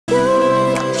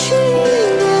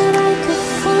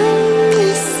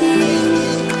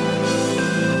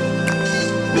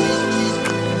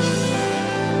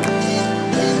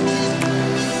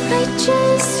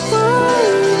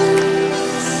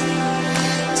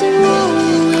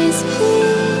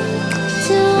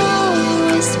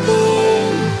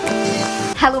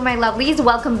Hello my lovelies,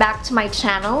 welcome back to my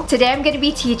channel. Today I'm going to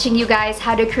be teaching you guys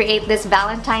how to create this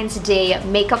Valentine's Day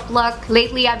makeup look.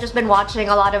 Lately I've just been watching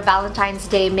a lot of Valentine's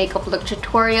Day makeup look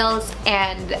tutorials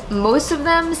and most of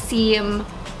them seem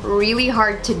really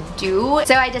hard to do.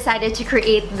 So I decided to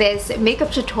create this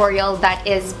makeup tutorial that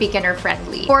is beginner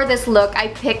friendly. For this look, I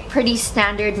picked pretty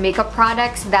standard makeup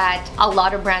products that a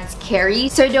lot of brands carry.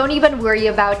 So don't even worry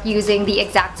about using the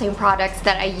exact same products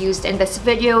that I used in this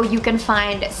video. You can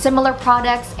find similar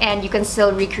products and you can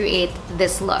still recreate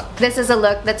this look. This is a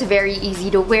look that's very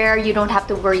easy to wear. You don't have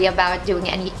to worry about doing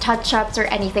any touch-ups or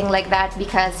anything like that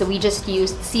because we just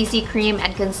used CC cream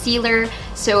and concealer,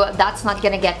 so that's not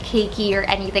gonna get cakey or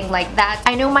anything like that.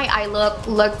 I know my eye look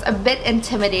looked a bit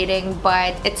intimidating,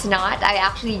 but it's not. I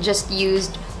actually just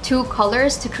used two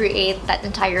colors to create that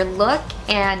entire look,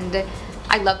 and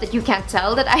I love that you can't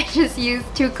tell that I just used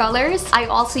two colors. I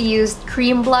also used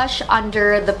cream blush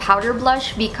under the powder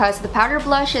blush because the powder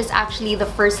blush is actually the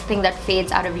first thing that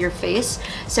fades out of your face.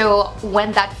 So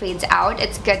when that fades out,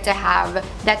 it's good to have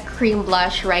that cream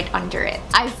blush right under it.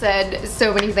 I said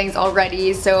so many things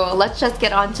already, so let's just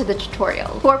get on to the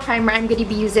tutorial. For primer, I'm going to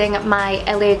be using my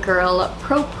LA Girl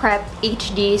Pro Prep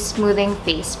HD Smoothing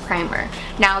Face Primer.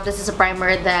 Now this is a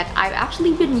primer that I've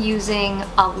actually been using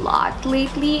a lot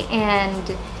lately and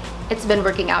it's been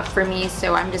working out for me,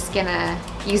 so I'm just gonna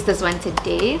use this one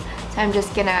today. So I'm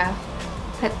just gonna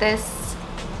put this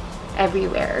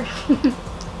everywhere.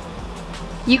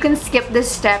 You can skip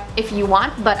this step if you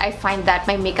want, but I find that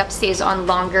my makeup stays on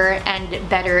longer and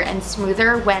better and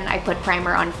smoother when I put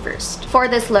primer on first. For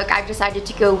this look, I've decided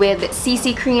to go with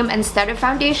CC cream instead of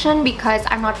foundation because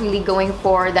I'm not really going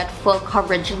for that full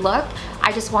coverage look.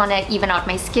 I just want to even out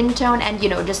my skin tone and, you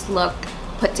know, just look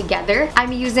put together.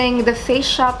 I'm using the Face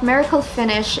Shop Miracle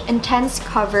Finish Intense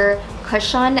Cover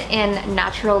Cushion in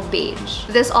Natural Beige.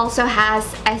 This also has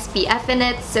SPF in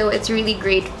it, so it's really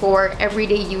great for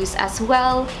everyday use as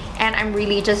well, and I'm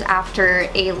really just after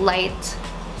a light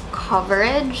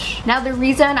coverage. Now the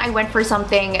reason I went for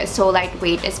something so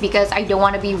lightweight is because I don't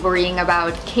want to be worrying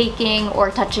about caking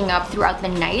or touching up throughout the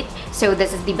night, so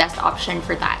this is the best option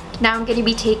for that. Now I'm going to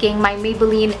be taking my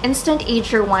Maybelline Instant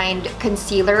Age Rewind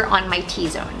Concealer on my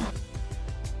T-zone.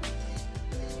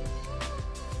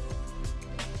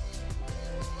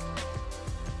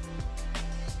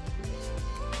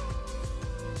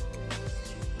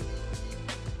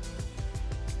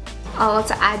 I'll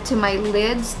also add to my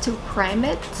lids to prime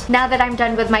it. Now that I'm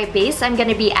done with my base, I'm going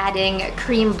to be adding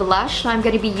cream blush. So I'm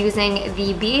going to be using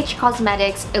the BH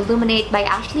Cosmetics Illuminate by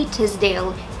Ashley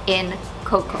Tisdale in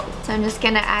Cocoa. So I'm just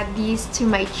going to add these to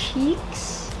my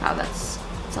cheeks. Oh, that's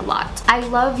a lot. I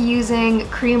love using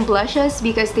cream blushes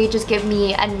because they just give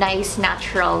me a nice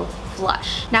natural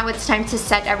blush. Now it's time to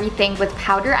set everything with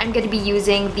powder. I'm going to be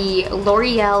using the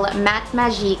L'Oreal Matte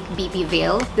Magique BB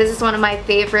Veil. This is one of my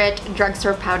favorite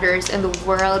drugstore powders in the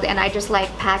world, and I just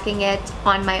like packing it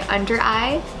on my under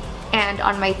eye and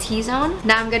on my T-zone.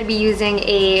 Now I'm going to be using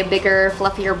a bigger,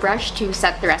 fluffier brush to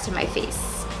set the rest of my face.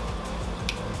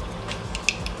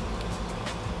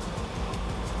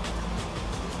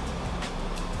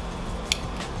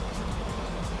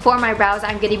 For my brows,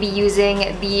 I'm going to be using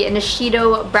the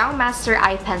Nishido Brow Master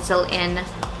Eye Pencil in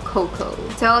Cocoa.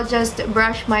 So I'll just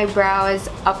brush my brows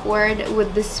upward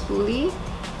with the spoolie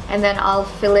and then I'll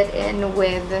fill it in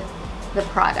with the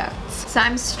products. So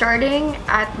I'm starting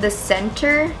at the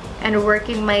center and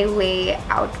working my way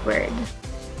outward.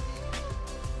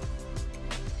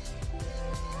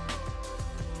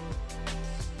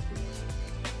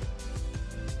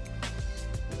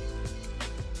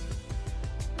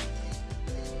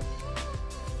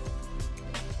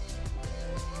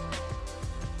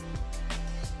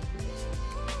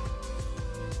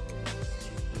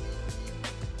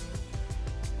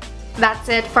 That's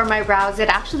it for my brows. It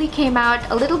actually came out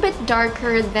a little bit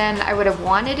darker than I would have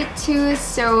wanted it to,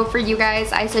 so for you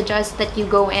guys, I suggest that you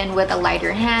go in with a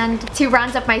lighter hand. To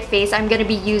round up my face, I'm going to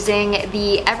be using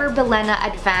the Ever Belena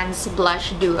Advanced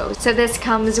Blush Duo. So this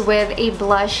comes with a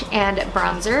blush and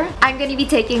bronzer. I'm going to be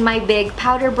taking my big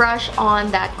powder brush on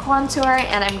that contour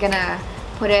and I'm going to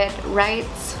put it right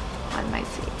on my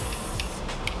face.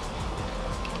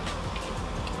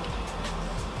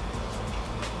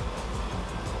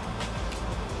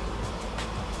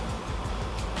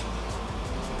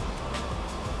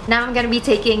 Now I'm going to be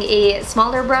taking a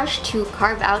smaller brush to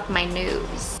carve out my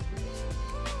nose.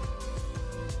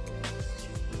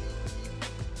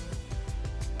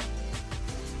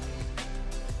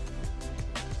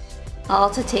 I'll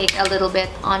also take a little bit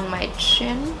on my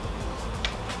chin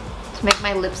to make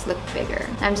my lips look bigger.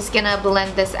 I'm just gonna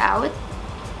blend this out.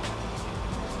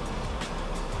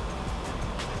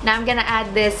 Now I'm gonna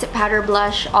add this powder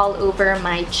blush all over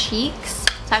my cheeks.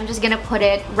 So I'm just gonna put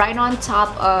it right on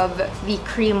top of the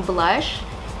cream blush.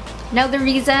 Now the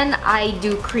reason I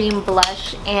do cream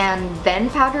blush and then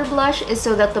powder blush is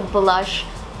so that the blush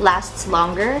lasts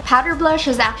longer. Powder blush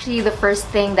is actually the first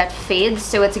thing that fades,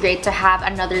 so it's great to have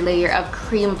another layer of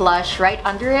cream blush right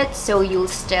under it so you'll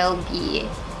still be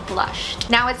blushed.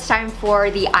 Now it's time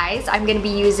for the eyes. I'm going to be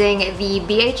using the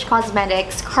BH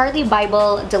Cosmetics Carly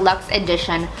Bible Deluxe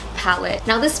Edition palette.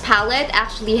 Now this palette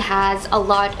actually has a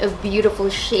lot of beautiful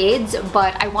shades,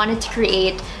 but I wanted to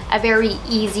create a very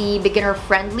easy,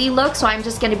 beginner-friendly look, so I'm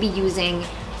just going to be using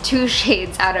 2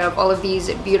 shades out of all of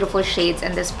these beautiful shades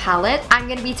in this palette. I'm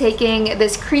going to be taking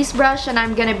this crease brush and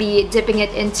I'm going to be dipping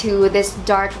it into this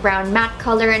dark brown matte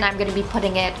color, and I'm going to be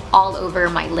putting it all over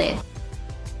my lid.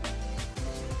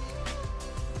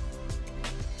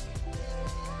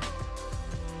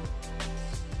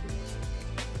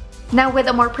 Now with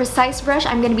a more precise brush,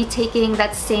 I'm going to be taking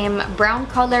that same brown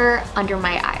color under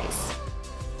my eyes.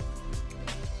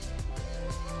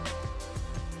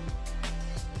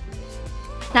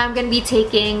 Now I'm going to be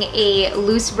taking a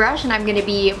loose brush and I'm going to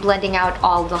be blending out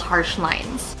all the harsh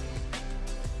lines.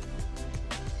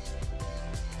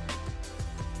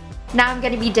 Now I'm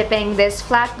going to be dipping this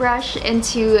flat brush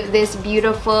into this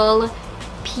beautiful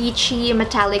peachy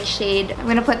metallic shade. I'm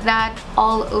going to put that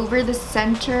all over the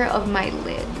center of my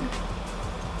lid.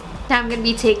 Now I'm going to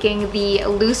be taking the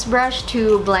loose brush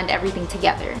to blend everything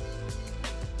together.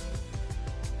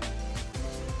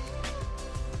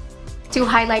 To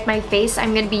highlight my face,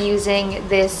 I'm going to be using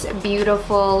this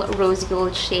beautiful rose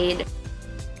gold shade.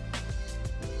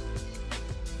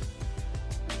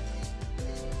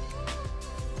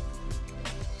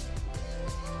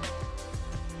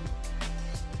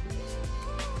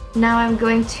 Now I'm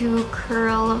going to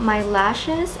curl my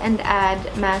lashes and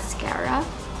add mascara.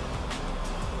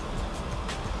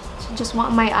 So just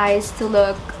want my eyes to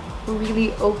look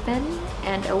really open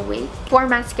and awake. For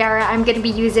mascara, I'm going to be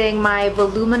using my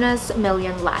Voluminous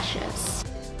Million Lashes.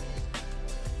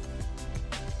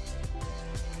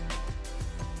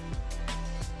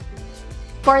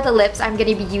 For the lips, I'm going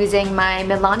to be using my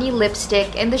Milani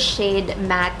lipstick in the shade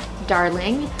Matte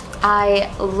Darling.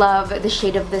 I love the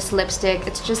shade of this lipstick.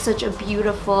 It's just such a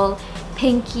beautiful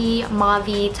pinky,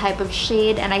 mauve-y type of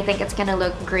shade, and I think it's gonna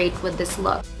look great with this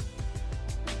look.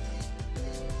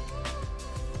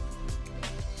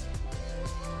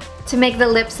 To make the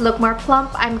lips look more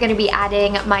plump, I'm gonna be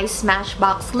adding my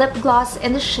Smashbox lip gloss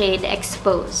in the shade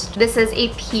Exposed. This is a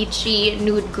peachy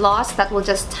nude gloss that will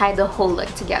just tie the whole look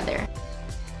together.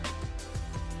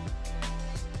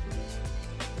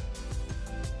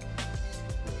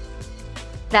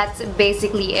 That's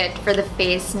basically it for the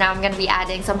face. Now I'm gonna be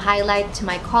adding some highlight to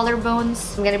my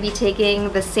collarbones. I'm gonna be taking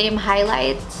the same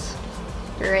highlight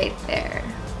right there.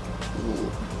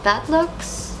 Ooh, that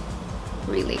looks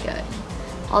really good.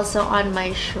 Also on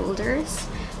my shoulders,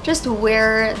 just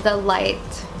where the light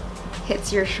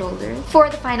hits your shoulder. For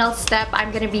the final step,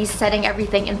 I'm gonna be setting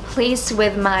everything in place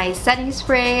with my setting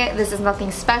spray. This is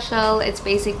nothing special. It's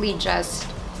basically just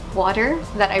water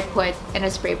that I put in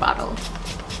a spray bottle.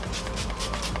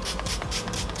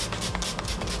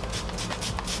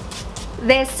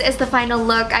 This is the final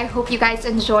look. I hope you guys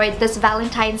enjoyed this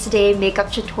Valentine's Day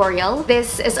makeup tutorial.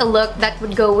 This is a look that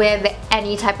would go with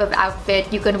any type of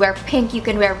outfit. You can wear pink, you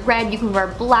can wear red, you can wear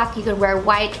black, you can wear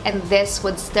white, and this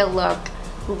would still look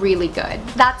really good.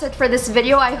 That's it for this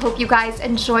video. I hope you guys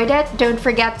enjoyed it. Don't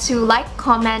forget to like,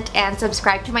 comment, and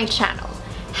subscribe to my channel.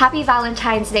 Happy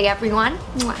Valentine's Day, everyone.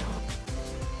 Mwah.